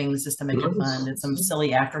different things just to make it fun. Did some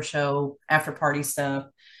silly after party stuff.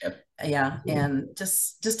 Yep. Yeah. And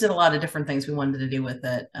just did a lot of different things we wanted to do with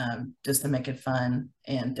it, just to make it fun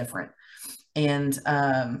and different. And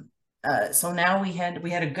so now we had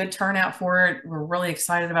a good turnout for it. We're really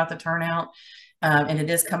excited about the turnout. And it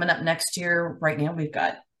is coming up next year. Right now, we've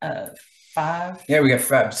got 5. Yeah, we got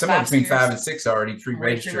 5, somewhere between seniors. 5 and 6 already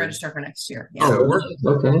pre-registered. Register for next year. Yeah. So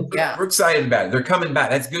we're excited about it. They're coming back.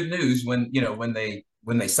 That's good news when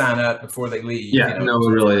they sign up before they leave. Yeah, no,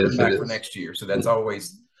 it really is. Back for next year. So that's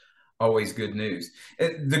always good news.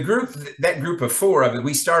 The group, that group of 4 of it,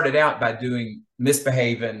 we started out by doing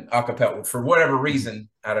Misbehaving a cappella for whatever reason.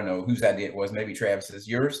 I don't know whose idea it was. Maybe Travis's,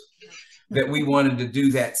 yours. That we wanted to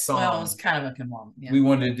do that song. Well, it was kind of a conform. Yeah. We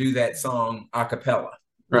wanted to do that song a cappella.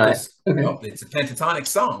 Right. Okay. Well, it's a pentatonic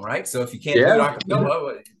song, right? So if you can't do it a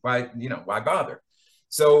cappella, why bother?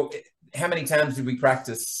 So how many times did we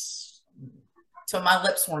practice? So my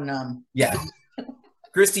lips were numb. Yeah.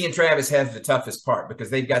 Kristy and Travis have the toughest part because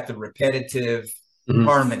they've got the repetitive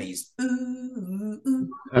harmonies.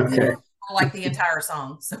 Okay. Like the entire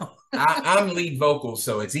song. So I'm lead vocal,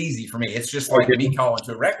 so it's easy for me. It's just like me calling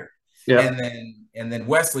to a record. Yeah. And then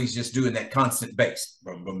Wesley's just doing that constant bass.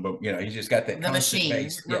 Boom, boom, boom. You just got that the constant machine.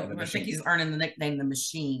 bass. Yeah, I think he's earning the nickname the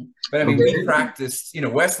machine. But I mean, we practiced,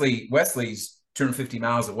 Wesley's 250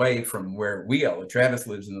 miles away from where we all live. Travis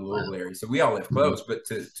lives in the Louisville area, so we all live close. But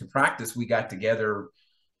to practice, we got together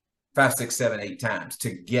 5, 6, 7, 8 times to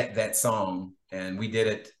get that song. And we did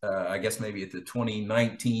it, I guess maybe at the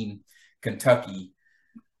 2019 Kentucky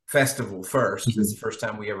Festival first. It's the first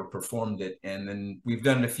time we ever performed it. And then we've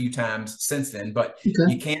done it a few times since then. But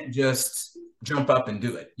you can't just jump up and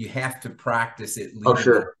do it. You have to practice it. Oh,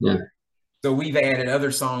 sure. Yeah. So we've added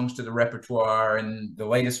other songs to the repertoire. And the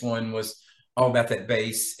latest one was all about that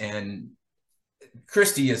bass. And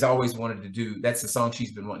Kristy has always wanted to do, that's the song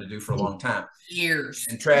she's been wanting to do for a long time. Years.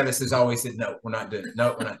 And Travis has always said, no, we're not doing it.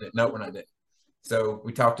 No, we're not doing it. No, we're not doing it. So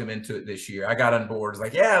we talked him into it this year. I got on board. It's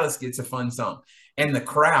like, yeah, it's a fun song. And the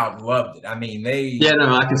crowd loved it. I mean, Yeah,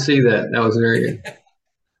 no, I can see that. That was very good.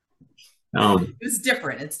 It's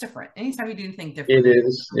different. It's different. Anytime you do anything different. It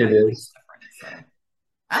is. So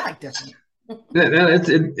I like different.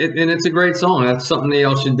 It's a great song. That's something that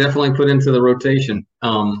y'all should definitely put into the rotation.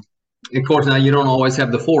 Of course, now you don't always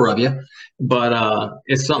have the 4 of you, but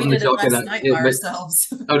it's something that y'all could by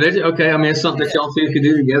ourselves. Oh, did you? Okay. I mean, it's something that y'all 2 could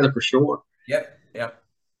do together for sure. Yep.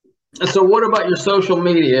 So what about your social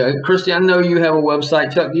media? Kristy, I know you have a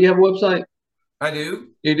website. Chuck, do you have a website? I do.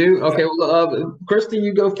 You do? Okay. Well, Kristy,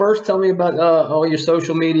 you go first. Tell me about all your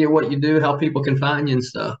social media, what you do, how people can find you and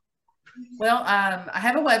stuff. Well, I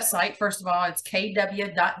have a website. First of all, it's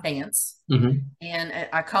kw.dance. And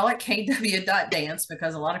I call it kw.dance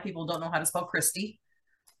because a lot of people don't know how to spell Kristy.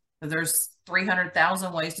 There's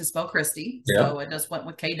 300,000 ways to spell Kristy. So I just went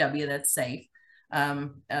with KW. That's safe.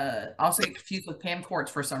 Also get confused with Pam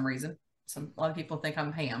Courts for some reason. A lot of people think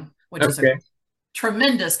I'm Pam, which is a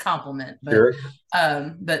tremendous compliment. But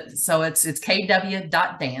but so it's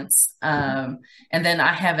kw.dance. And then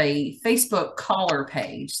I have a Facebook caller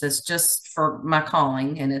page that's just for my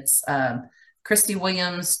calling, and it's Kristy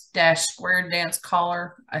Williams square dance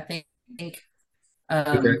caller, I think.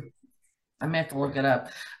 I may have to look it up.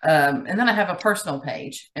 And then I have a personal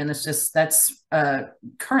page, and that's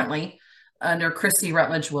currently under Kristy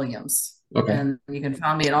Rutledge Williams. And you can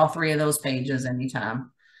find me at all 3 of those pages anytime.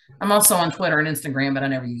 I'm also on Twitter and Instagram, but I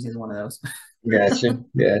never use either one of those. Gotcha.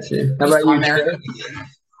 How about you, Chuck?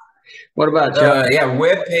 What about Chuck?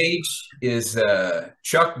 Web page is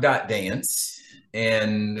chuck.dance.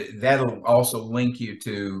 And that'll also link you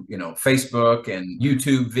to, Facebook and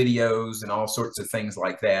YouTube videos and all sorts of things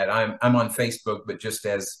like that. I'm on Facebook, but just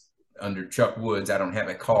as under Chuck Woods, I don't have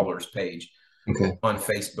a callers page on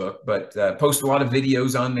Facebook, but post a lot of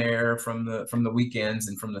videos on there from the weekends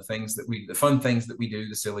and from the fun things that we do,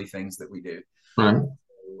 the silly things that we do.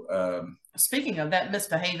 Speaking of that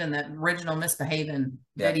that original Misbehaving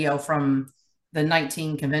video from the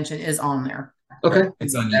 19 convention is on there.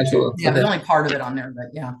 It's on YouTube. Yeah, there's only part of it on there, but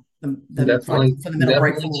yeah, definitely for the middle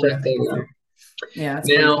break. Check that out. Yeah.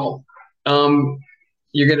 Now, cool.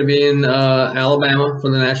 You're going to be in Alabama for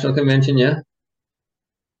the national convention, yeah?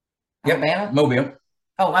 Yep. Alabama? Mobile.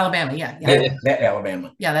 Oh, Alabama, yeah. That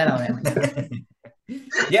Alabama. Yeah, that Alabama.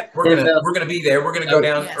 Yeah, we're gonna be there. We're gonna go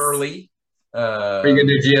down early. Are you gonna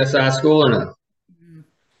do GSI school or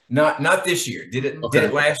not? Not this year. Did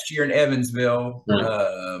it last year in Evansville.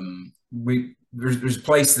 There's a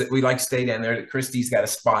place that we like to stay down there. That Kristy's got a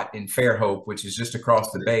spot in Fairhope, which is just across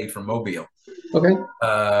the bay from Mobile.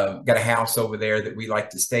 Got a house over there that we like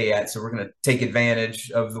to stay at. So we're going to take advantage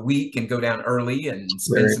of the week and go down early and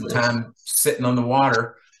spend some time sitting on the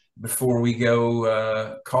water before we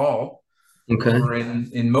go call over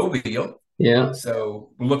in Mobile. Yeah.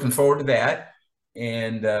 So we're looking forward to that.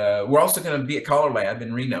 And we're also going to be at Caller Lab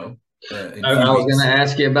in Reno. in I a few was weeks. going to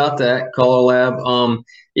ask you about that Color Lab.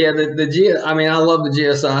 Yeah, I mean, I love the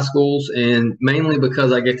GSI schools, and mainly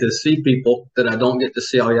because I get to see people that I don't get to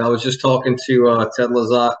see all year. I was just talking to Ted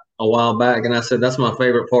Lazat a while back, and I said that's my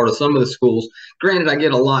favorite part of some of the schools. Granted, I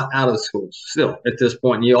get a lot out of the schools still at this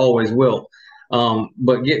point, and you always will.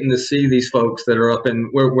 But getting to see these folks that are up in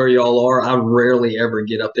where y'all are, I rarely ever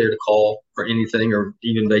get up there to call for anything or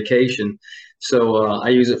even vacation. So I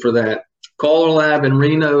use it for that. Color Lab in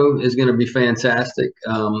Reno is going to be fantastic.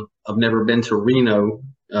 I've never been to Reno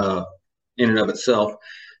in and of itself.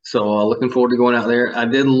 So looking forward to going out there. I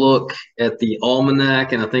did look at the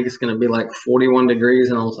almanac, and I think it's going to be like 41 degrees.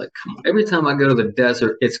 And I was like, come on. Every time I go to the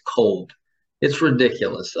desert, it's cold. It's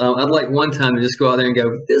ridiculous. I'd like one time to just go out there and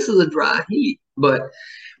go, this is a dry heat. But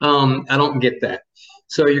I don't get that.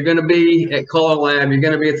 So you're going to be at Color Lab. You're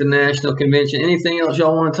going to be at the National Convention. Anything else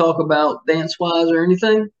y'all want to talk about dance-wise or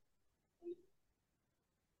anything?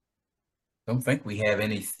 Don't think we have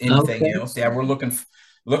anything else. Yeah, we're looking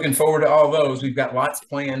forward to all those. We've got lots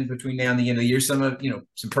planned between now and the end of the year. Some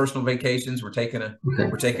personal vacations. We're taking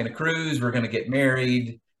a cruise. We're going to get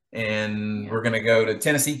married, and we're going to go to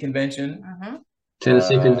Tennessee Convention.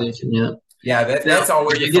 Tennessee Convention, yeah. Yeah, that's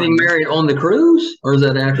always. Are you getting married on the cruise, or is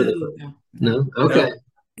that after the cruise? No. Okay.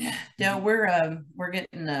 No, we're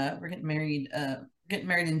getting married. Getting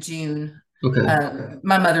married in June. Okay.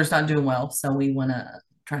 My mother's not doing well, so we want to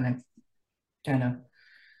trying to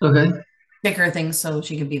okay take her things so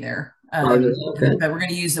she can be there. Okay. But we're going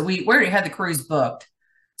to use we already had the cruise booked,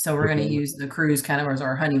 so we're going to use the cruise kind of as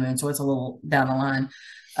our honeymoon. So it's a little down the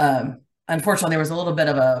line. Unfortunately, there was a little bit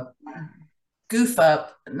of a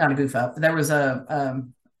not a goof up. There was a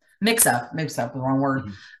mix up, the wrong word,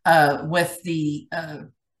 with the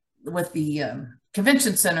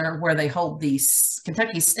convention center where they hold the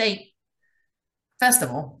Kentucky State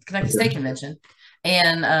Festival, Kentucky State Convention,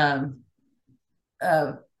 and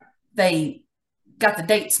they got the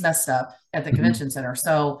dates messed up at the convention center.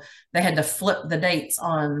 So they had to flip the dates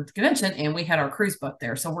on the convention, and we had our cruise booked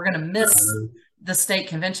there. So we're going to miss the state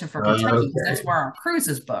convention for Kentucky because that's where our cruise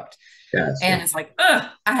is booked. Gotcha. And it's like, I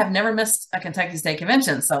have never missed a Kentucky State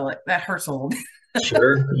Convention. So that hurts a little bit.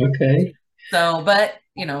 Sure. Okay. So, but,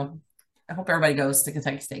 I hope everybody goes to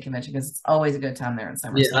Kentucky State Convention because it's always a good time there in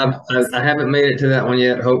summer. Yeah, I haven't made it to that one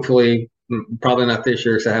yet. Hopefully, probably not this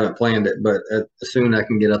year because I haven't planned it, but soon I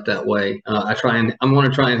can get up that way. I'm going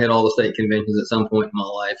to try and hit all the state conventions at some point in my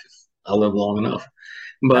life if I live long enough.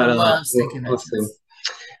 But I love state conventions.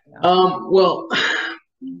 Well,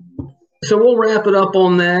 so we'll wrap it up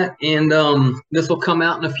on that, and this will come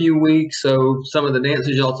out in a few weeks. So some of the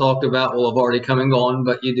dances y'all talked about will have already come and gone,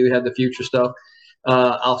 but you do have the future stuff.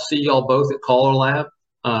 I'll see y'all both at Color Lab.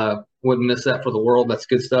 Wouldn't miss that for the world. That's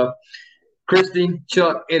good stuff. Kristy,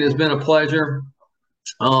 Chuck, it has been a pleasure.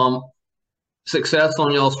 Success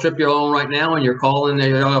on y'all's trip you're on right now, and you're calling.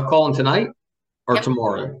 Y'all calling tonight or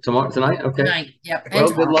tomorrow? Tonight. Okay. Tonight. Yep.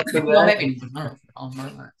 Well, good luck with that. Well, maybe tomorrow.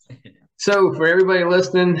 So for everybody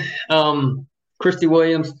listening, Kristy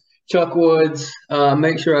Williams, Chuck Woods,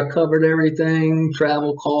 make sure I covered everything,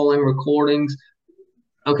 travel, calling, recordings.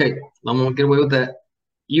 Okay, I'm going to get away with that.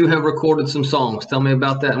 You have recorded some songs. Tell me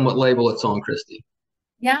about that and what label it's on, Kristy.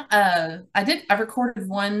 Yeah, I did. I recorded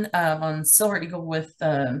one on Silver Eagle with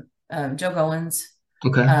Joe Goins.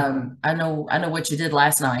 Okay. I know what you did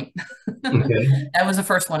last night. Okay. That was the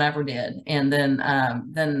first one I ever did. And then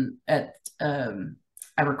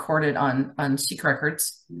I recorded on Chic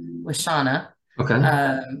Records with Shauna. Okay.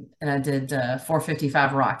 And I did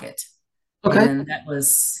 455 Rocket. Okay. And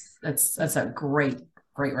that's a great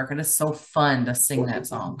record. It's so fun to sing that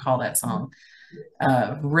song, call that song.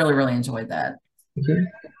 Really, really enjoyed that. Okay.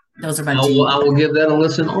 Those are my I will give that a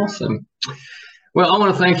listen also. Well, I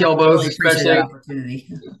want to thank y'all both, really especially that opportunity.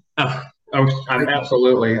 I'm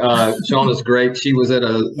absolutely. Shauna's great. She was at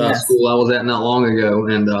a school I was at not long ago,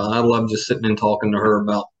 and I love just sitting and talking to her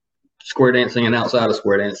about square dancing and outside of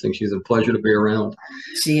square dancing. She's a pleasure to be around.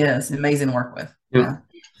 She is amazing to work with. Yeah.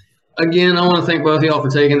 Again, I want to thank both of y'all for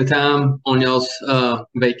taking the time on y'all's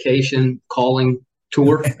vacation calling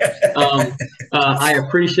tour. I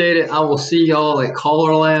appreciate it. I will see y'all at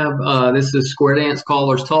Color Lab. This is Square Dance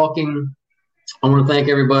Callers Talking. I want to thank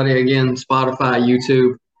everybody again, Spotify,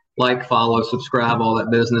 YouTube, like, follow, subscribe, all that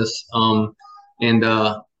business. And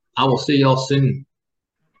I will see y'all soon.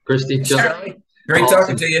 Kristy, Chuck. Great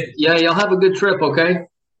talking to you. Yeah, y'all have a good trip, okay?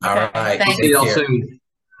 All right. Thanks. See y'all soon.